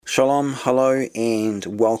Shalom, hello, and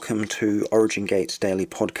welcome to Origin Gate's daily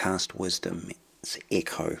podcast, Wisdom's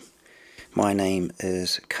Echo. My name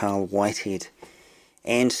is Carl Whitehead,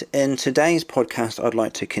 and in today's podcast, I'd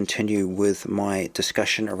like to continue with my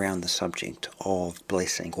discussion around the subject of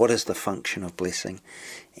blessing. What is the function of blessing,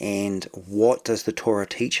 and what does the Torah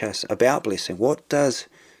teach us about blessing? What does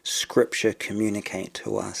Scripture communicate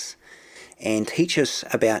to us and teach us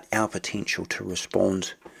about our potential to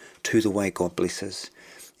respond to the way God blesses,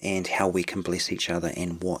 and how we can bless each other,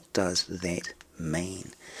 and what does that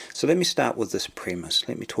mean? So let me start with this premise.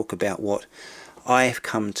 Let me talk about what I have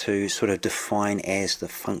come to sort of define as the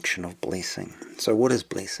function of blessing. So what is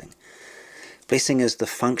blessing? Blessing is the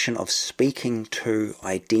function of speaking to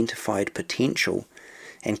identified potential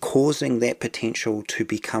and causing that potential to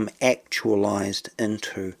become actualized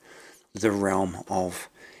into the realm of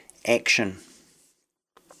action.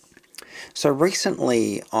 So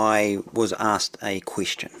recently I was asked a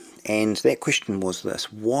question, and that question was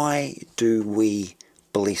this: why do we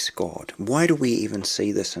bless God? Why do we even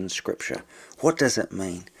see this in Scripture? What does it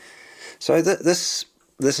mean? So this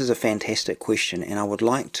is a fantastic question, and I would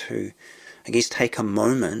like to, take a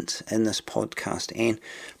moment in this podcast and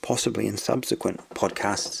possibly in subsequent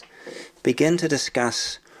podcasts, begin to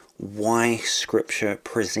discuss why Scripture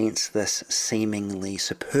presents this seemingly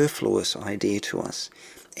superfluous idea to us,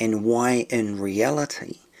 and why in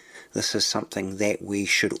reality this is something that we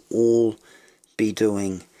should all be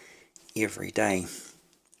doing every day.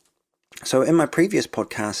 So in my previous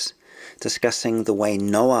podcast discussing the way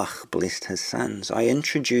Noah blessed his sons, I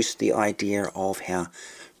introduced the idea of how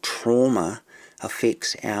trauma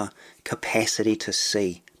affects our capacity to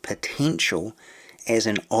see potential as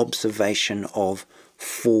an observation of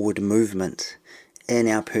forward movement in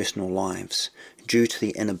our personal lives due to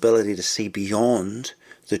the inability to see beyond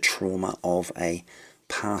the trauma of a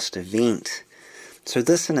past event. So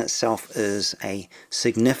this in itself is a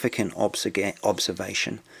significant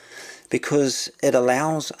observation, because it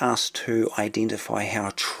allows us to identify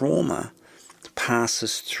how trauma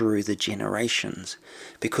passes through the generations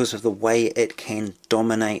because of the way it can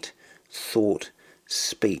dominate thought,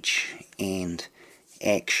 speech, and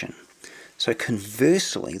action. So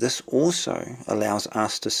conversely, this also allows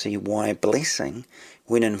us to see why blessing,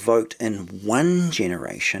 when invoked in one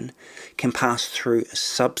generation, can pass through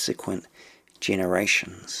subsequent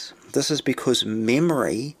generations. This is because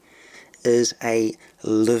memory is a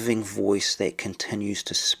living voice that continues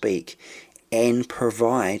to speak and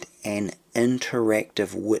provide an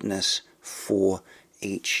interactive witness for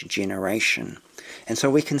each generation. And so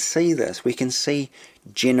we can see this. We can see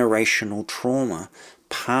generational trauma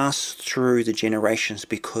pass through the generations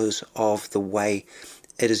because of the way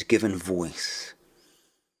it is given voice.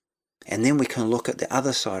 And then we can look at the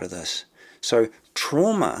other side of this. So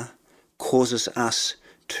trauma causes us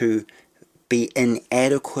to be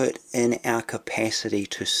inadequate in our capacity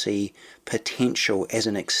to see potential as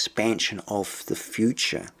an expansion of the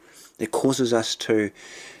future. It causes us to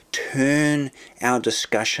turn our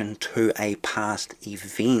discussion to a past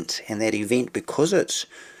event, and that event, because it's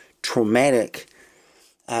traumatic,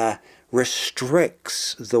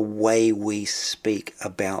 restricts the way we speak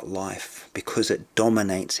about life, because it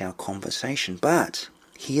dominates our conversation. But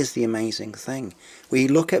here's the amazing thing. We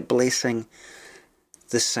look at blessing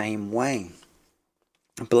the same way.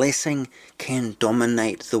 Blessing can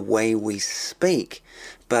dominate the way we speak,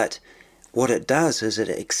 but what it does is it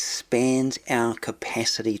expands our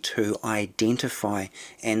capacity to identify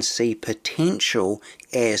and see potential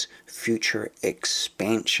as future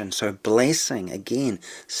expansion. So blessing, again,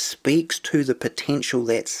 speaks to the potential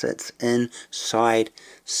that sits inside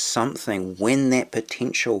something. When that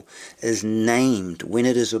potential is named, when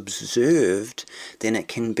it is observed, then it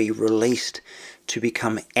can be released to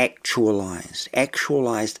become actualized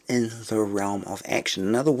in the realm of action.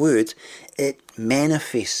 In other words, it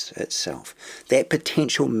manifests itself. That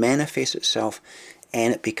potential manifests itself,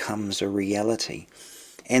 and it becomes a reality.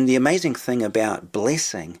 And the amazing thing about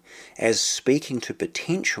blessing as speaking to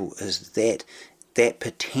potential is that that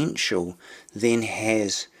potential then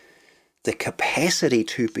has the capacity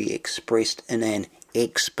to be expressed in an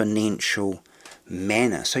exponential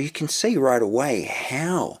manner. So you can see right away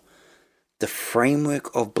how the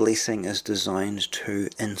framework of blessing is designed to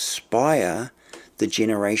inspire the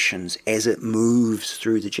generations as it moves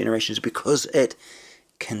through the generations, because it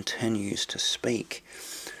continues to speak.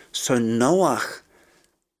 So Noah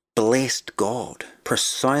blessed God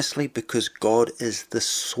precisely because God is the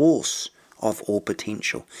source of all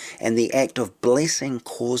potential. And the act of blessing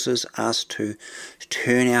causes us to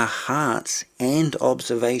turn our hearts and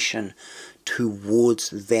observation towards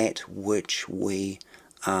that which we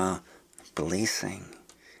are blessing.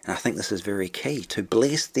 And I think this is very key. To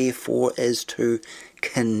bless, therefore, is to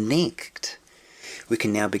connect. We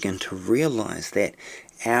can now begin to realize that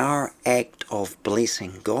our act of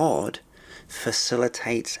blessing God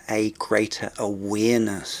facilitates a greater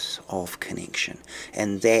awareness of connection,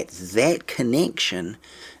 and that connection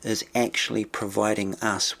is actually providing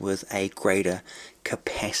us with a greater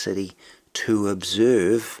capacity to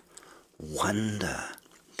observe wonder.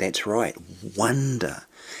 That's right, wonder.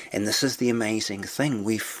 And this is the amazing thing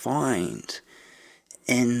we find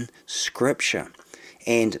in Scripture.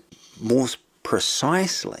 And more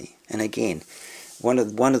precisely, and again, one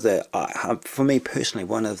of the for me personally,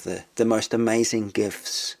 one of the most amazing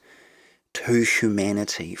gifts to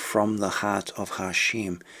humanity from the heart of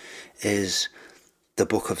Hashem is the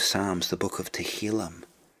book of Psalms, the book of Tehillim,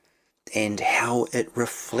 and how it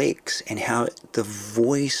reflects, and how the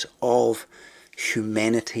voice of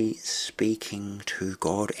humanity speaking to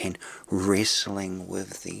God and wrestling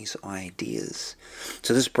with these ideas.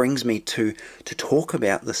 So this brings me to talk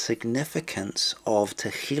about the significance of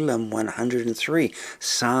Tehillim 103,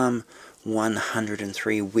 Psalm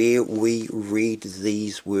 103, where we read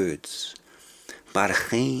these words: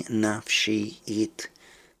 Barchi nafshi et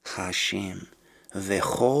Hashem,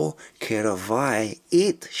 v'cho keravai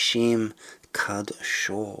et Shem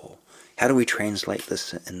kadsho. How do we translate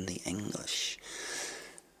this in the English?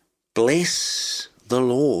 Bless the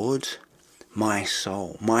Lord, my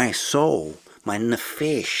soul, my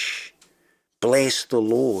nefesh. Bless the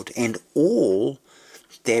Lord, and all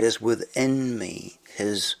that is within me,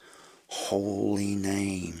 his holy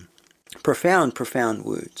name. Profound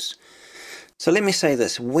words. So let me say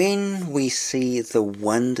this. When we see the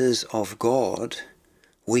wonders of God,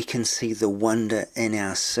 we can see the wonder in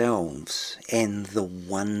ourselves and the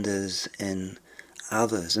wonders in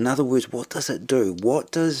others. In other words, what does it do?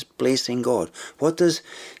 What does blessing God, what does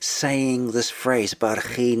saying this phrase,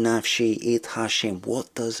 Barchi nafshi et Hashem,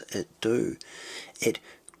 what does it do? It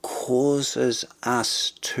causes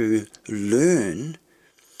us to learn,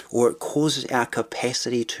 or it causes our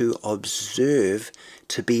capacity to observe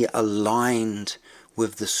to be aligned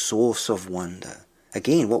with the source of wonder.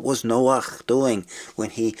 Again, what was Noah doing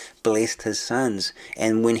when he blessed his sons?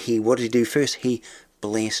 And what did he do first? He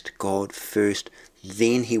blessed God first.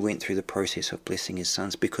 Then he went through the process of blessing his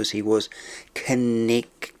sons, because he was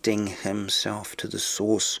connecting himself to the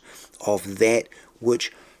source of that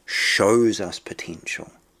which shows us potential.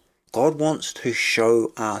 God wants to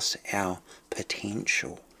show us our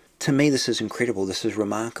potential. To me, this is incredible. This is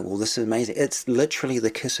remarkable. This is amazing. It's literally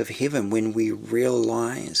the kiss of heaven when we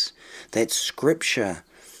realize that Scripture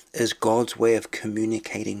is God's way of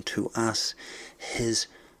communicating to us his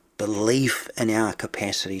belief in our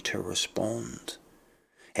capacity to respond.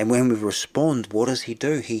 And when we respond, what does he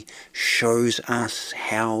do? He shows us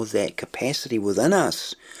how that capacity within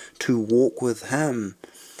us to walk with him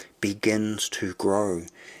begins to grow.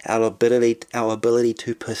 Our ability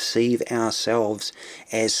to perceive ourselves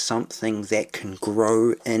as something that can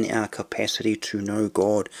grow in our capacity to know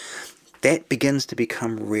God, that begins to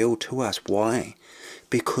become real to us. Why?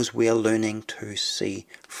 Because we are learning to see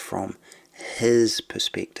from his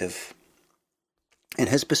perspective. And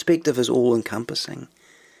his perspective is all-encompassing.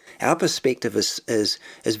 Our perspective is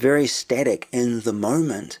very static in the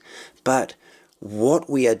moment, but what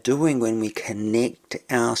we are doing when we connect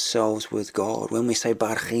ourselves with God, when we say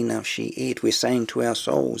Barchi nafshi et, we're saying to our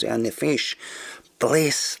souls, our nefesh,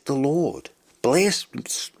 bless the Lord. Bless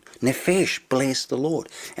nefesh, bless the Lord.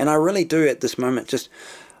 And I really do at this moment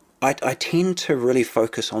I tend to really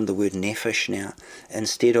focus on the word nefesh now,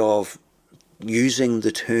 instead of using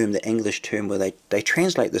the English term where they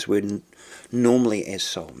translate this word normally as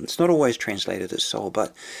soul. It's not always translated as soul,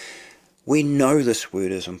 but we know this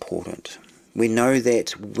word is important. We know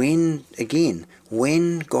that when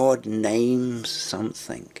God names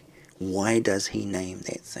something, why does he name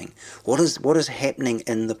that thing? What is happening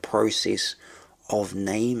in the process of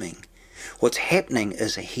naming? What's happening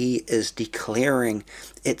is he is declaring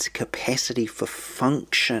its capacity for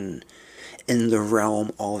function in the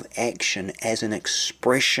realm of action as an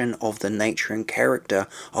expression of the nature and character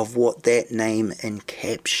of what that name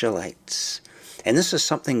encapsulates. And this is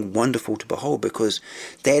something wonderful to behold, because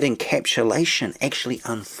that encapsulation actually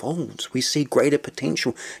unfolds. We see greater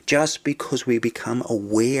potential just because we become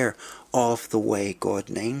aware of the way God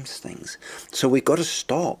names things. So we've got to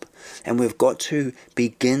stop and we've got to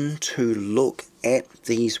begin to look at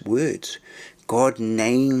these words. God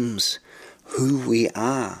names who we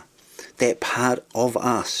are, that part of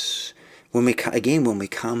us. When we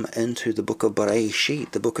come into the book of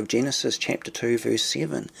Bereshit, the book of Genesis, chapter 2, verse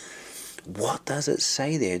 7, what does it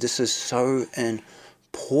say there? This is so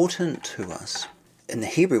important to us. in the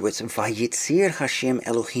Hebrew, it's Vayitzir Hashem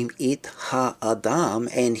Elohim et ha'adam,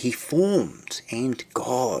 and he formed, and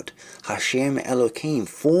God, Hashem Elohim,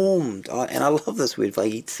 formed. And I love this word,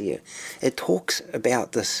 Vayitzir. It talks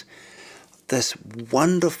about this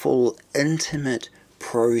wonderful, intimate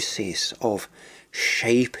process of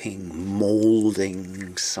shaping,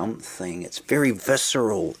 moulding something. It's very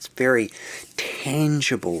visceral, it's very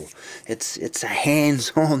tangible, it's a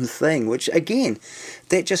hands-on thing, which again,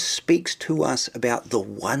 that just speaks to us about the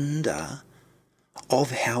wonder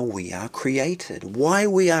of how we are created, why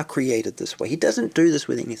we are created this way. He doesn't do this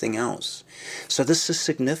with anything else. So this is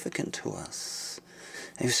significant to us.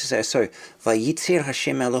 So, Vayitzir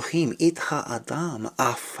Hashem Elohim et ha'adam,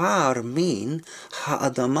 afar min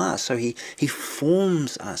ha'adama. So he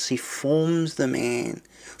forms us, he forms the man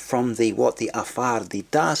from the afar, the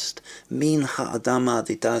dust, min ha'adama,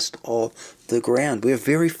 the dust of the ground. We're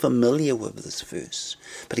very familiar with this verse.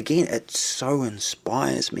 But again, it so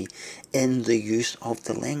inspires me in the use of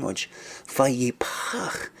the language.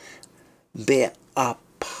 Vayipach be'ap,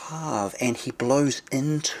 and he blows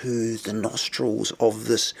into the nostrils of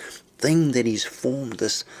this thing that he's formed,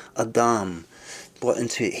 this Adam.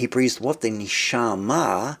 He breathes what? The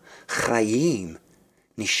Nishama Chayim.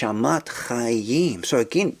 Nishamat Chayim. So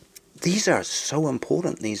again, these are so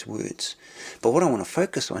important, these words. But what I want to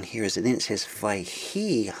focus on here is that then it says,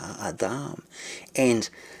 Vayhi ha'adam. And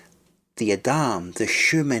the Adam, the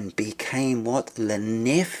human, became what?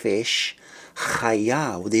 Lenefesh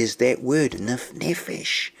Chaya. There's that word,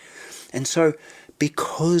 nefesh. And so,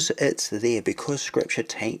 because it's there, because Scripture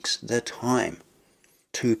takes the time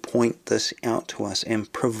to point this out to us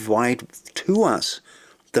and provide to us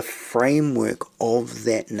the framework of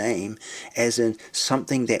that name as in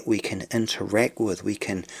something that we can interact with, we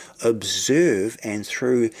can observe, and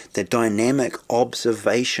through the dynamic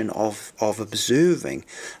observation of observing,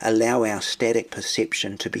 allow our static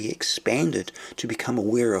perception to be expanded, to become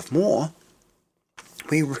aware of more,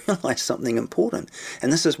 we realize something important.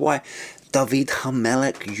 And this is why David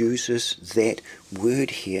HaMelech uses that word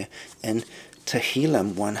here in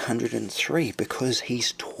Tehillim 103, because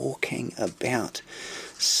he's talking about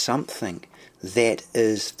something that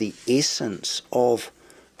is the essence of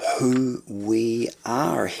who we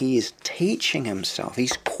are. He is teaching himself.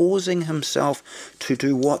 He's causing himself to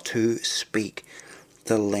do what? To speak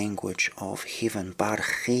the language of heaven.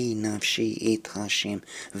 Barchi nafshi et Hashem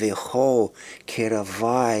v'cho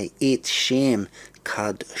keravai et Shem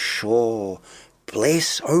kadsho.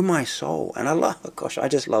 Bless, oh my soul. And I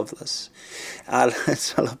just love this. I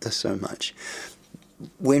love this so much.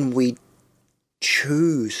 When we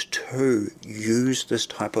choose to use this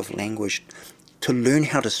type of language to learn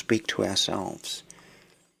how to speak to ourselves,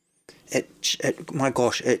 it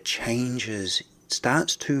changes,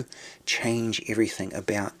 starts to change everything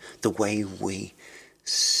about the way we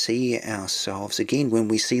see ourselves. Again, when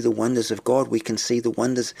we see the wonders of God, we can see the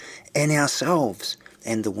wonders in ourselves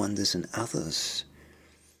and the wonders in others.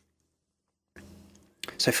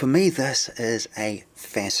 So for me, this is a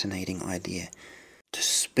fascinating idea, to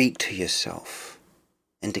speak to yourself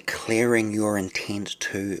and declaring your intent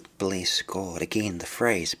to bless God. Again, the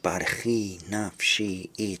phrase, Barchi nafshi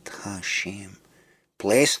et Hashem.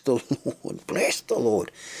 Bless the Lord, bless the Lord.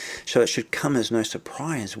 So it should come as no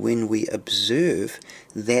surprise when we observe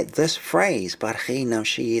that this phrase, Barchi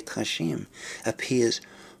nafshi et Hashem, appears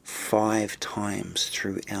 5 times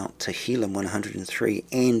throughout Tehillim 103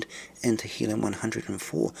 and in Tehillim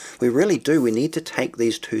 104. We really do. We need to take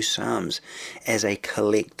these 2 psalms as a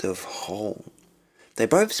collective whole. They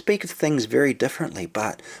both speak of things very differently,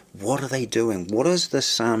 but what are they doing? What is this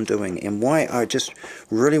psalm doing? And why I just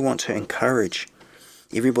really want to encourage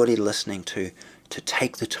everybody listening to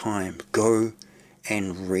take the time, go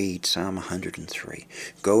and read Psalm 103.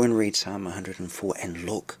 Go and read Psalm 104 and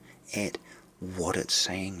look at what it's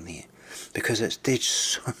saying there. Because there's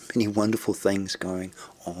so many wonderful things going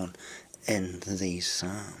on in these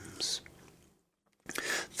psalms.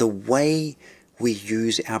 The way we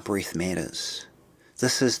use our breath matters.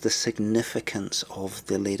 This is the significance of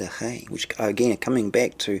the letter He, which again, coming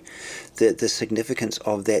back to the significance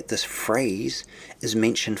of that, this phrase is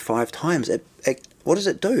mentioned 5 times. What does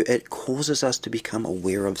it do? It causes us to become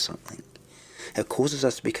aware of something. It causes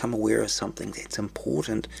us to become aware of something that's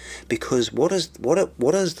important, because what is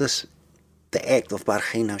this, the act of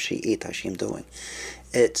Barchi nafshi et Hashem doing?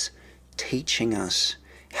 It's teaching us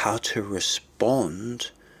how to respond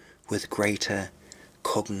with greater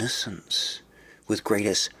cognizance, with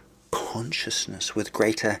greater consciousness, with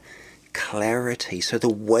greater clarity. So the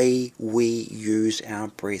way we use our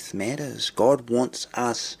breath matters. God wants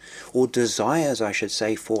us, or desires, I should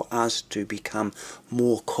say, for us to become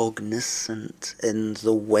more cognizant in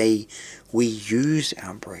the way we use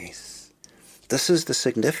our breath. This is the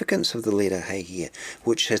significance of the letter He here,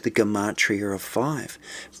 which has the gematria of 5.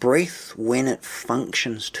 Breath, when it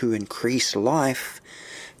functions to increase life,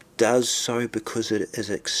 does so because it is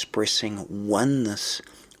expressing oneness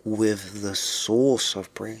with the source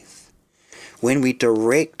of breath. When we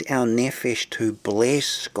direct our nefesh to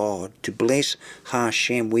bless God, to bless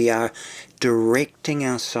Hashem, we are directing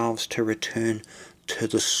ourselves to return to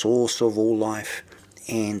the source of all life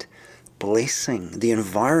and blessing, the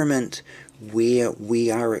environment where we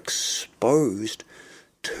are exposed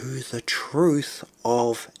to the truth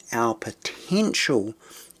of our potential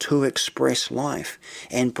to express life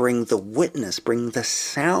and bring the witness, bring the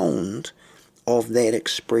sound of that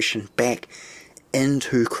expression back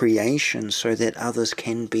into creation so that others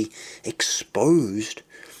can be exposed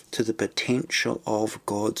to the potential of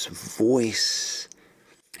God's voice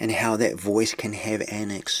and how that voice can have an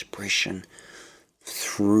expression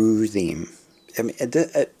through them. I mean,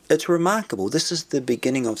 it's remarkable. This is the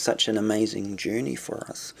beginning of such an amazing journey for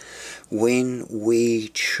us when we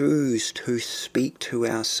choose to speak to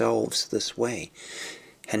ourselves this way.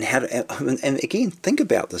 And and again, think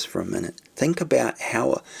about this for a minute. Think about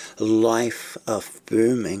how life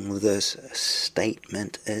affirming this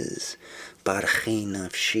statement is. Barchi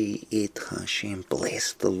nafshi et Hashem,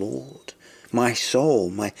 bless the Lord. My soul,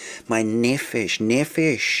 my nefesh,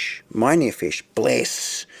 my nefesh,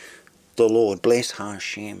 bless the Lord, bless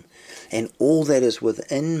Hashem, and all that is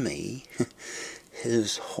within me,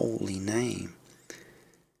 His holy name.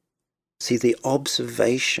 See, the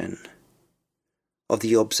observation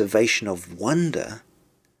of wonder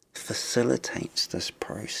facilitates this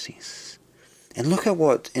process. And look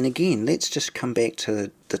at and again, let's just come back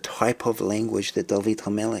to the type of language that David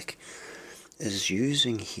HaMelech is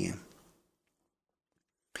using here.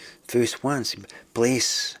 Verse 1,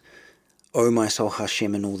 bless, O my soul,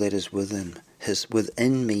 Hashem, and all that is within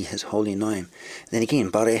me, His holy name. Then again,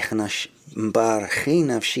 Barechi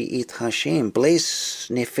nafshi et Hashem, bless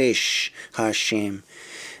nefesh Hashem,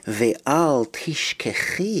 ve'al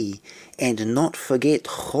tishkechi, and not forget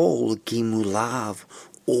chol gimulav,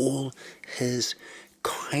 all His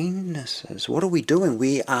kindnesses. What are we doing?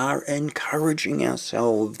 We are encouraging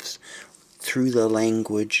ourselves through the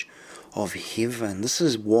language of heaven. This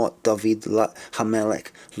is what David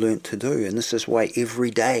HaMelech learnt to do, and this is why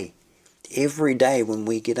every day when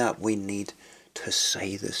we get up, we need to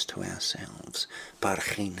say this to ourselves.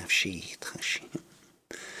 Barchi nafshi et Hashem.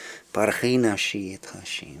 Barchi nafshi et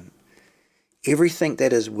Hashem. Everything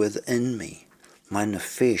that is within me, my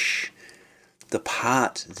nefesh, the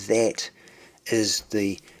part that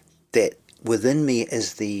within me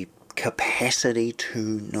is the capacity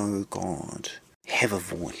to know God, have a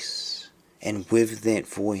voice. And with that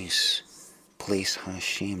voice, bless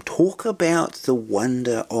Hashem. Talk about the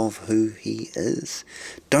wonder of who He is.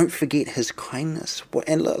 Don't forget His kindness.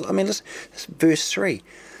 And I mean, listen, verse 3.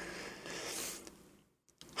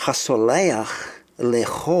 Hasoleach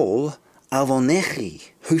lechol avonechi,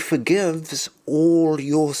 who forgives all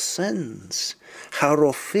your sins.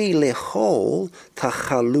 Harofi lechol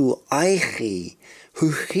tachalu aichi, who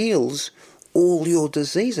heals all your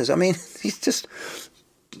diseases. I mean, he's just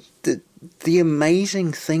the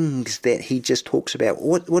amazing things that he just talks about.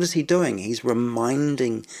 What is he doing? He's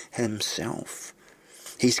reminding himself.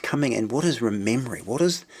 He's coming, and what is remembering? What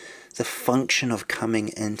is the function of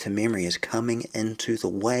coming into memory? Is coming into the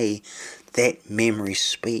way that memory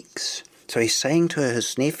speaks. So he's saying to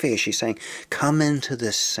his nefesh, he's saying, come into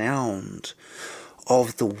the sound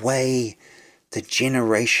of the way the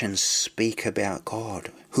generations speak about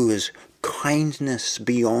God, who is kindness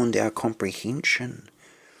beyond our comprehension.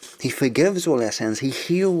 He forgives all our sins. He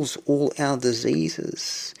heals all our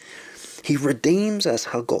diseases. He redeems us.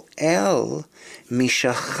 Hagoel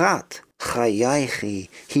mishachat chayachi.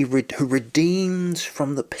 Who redeems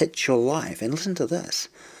from the pit your life. And listen to this.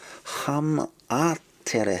 Hamat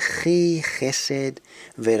terechi chesed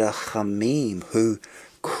verachamim. Who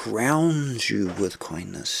crowns you with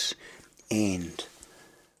kindness and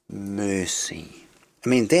mercy.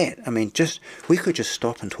 We could just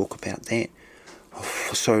stop and talk about that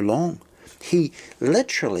for so long. He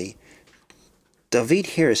literally, David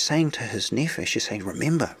here is saying to his nefesh, he's saying,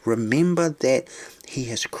 remember that He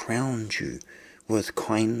has crowned you with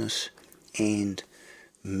kindness and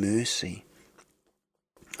mercy.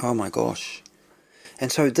 Oh my gosh. And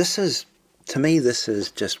so this is, to me, this is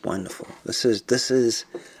just wonderful. This is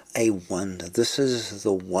a wonder. This is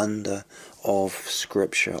the wonder of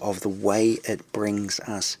Scripture, of the way it brings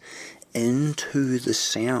us into the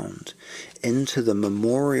sound, into the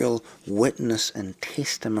memorial witness and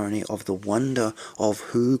testimony of the wonder of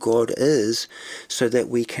who God is, so that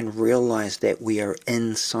we can realize that we are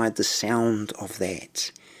inside the sound of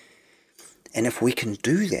that. And if we can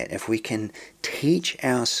do that, if we can teach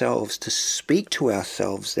ourselves to speak to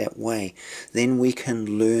ourselves that way, then we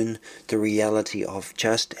can learn the reality of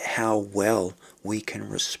just how well we can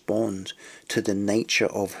respond to the nature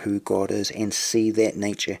of who God is and see that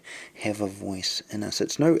nature have a voice in us.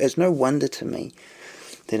 It's no wonder to me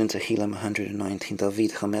that in Tehillim 119,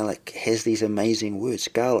 David HaMelech has these amazing words.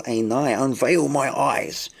 Gal einai, unveil my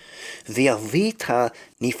eyes. Ve'avita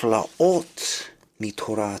niflaot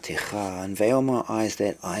mitoratecha, unveil my eyes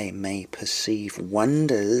that I may perceive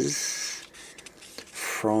wonders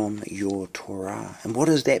from your Torah. And what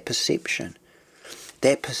is that perception?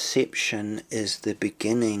 That perception is the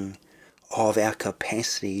beginning of our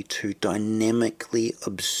capacity to dynamically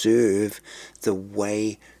observe the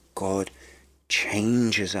way God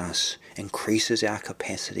changes us, increases our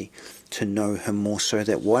capacity to know Him more. So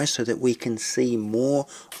that why? So that we can see more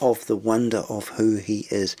of the wonder of who He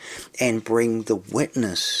is and bring the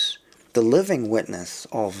witness, the living witness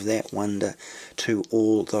of that wonder to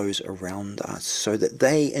all those around us, so that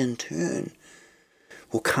they in turn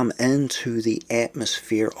will come into the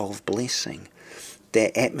atmosphere of blessing,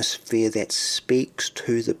 that atmosphere that speaks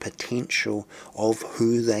to the potential of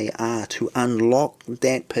who they are, to unlock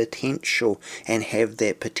that potential and have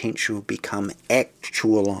that potential become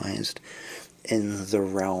actualized in the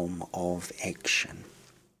realm of action.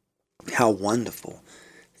 How wonderful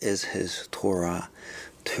is His Torah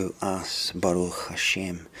to us, Baruch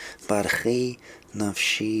Hashem. Barchi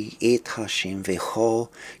nafshi et Hashem v'cho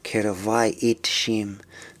keravai et Shem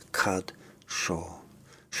kad sho.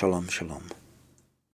 Shalom, shalom.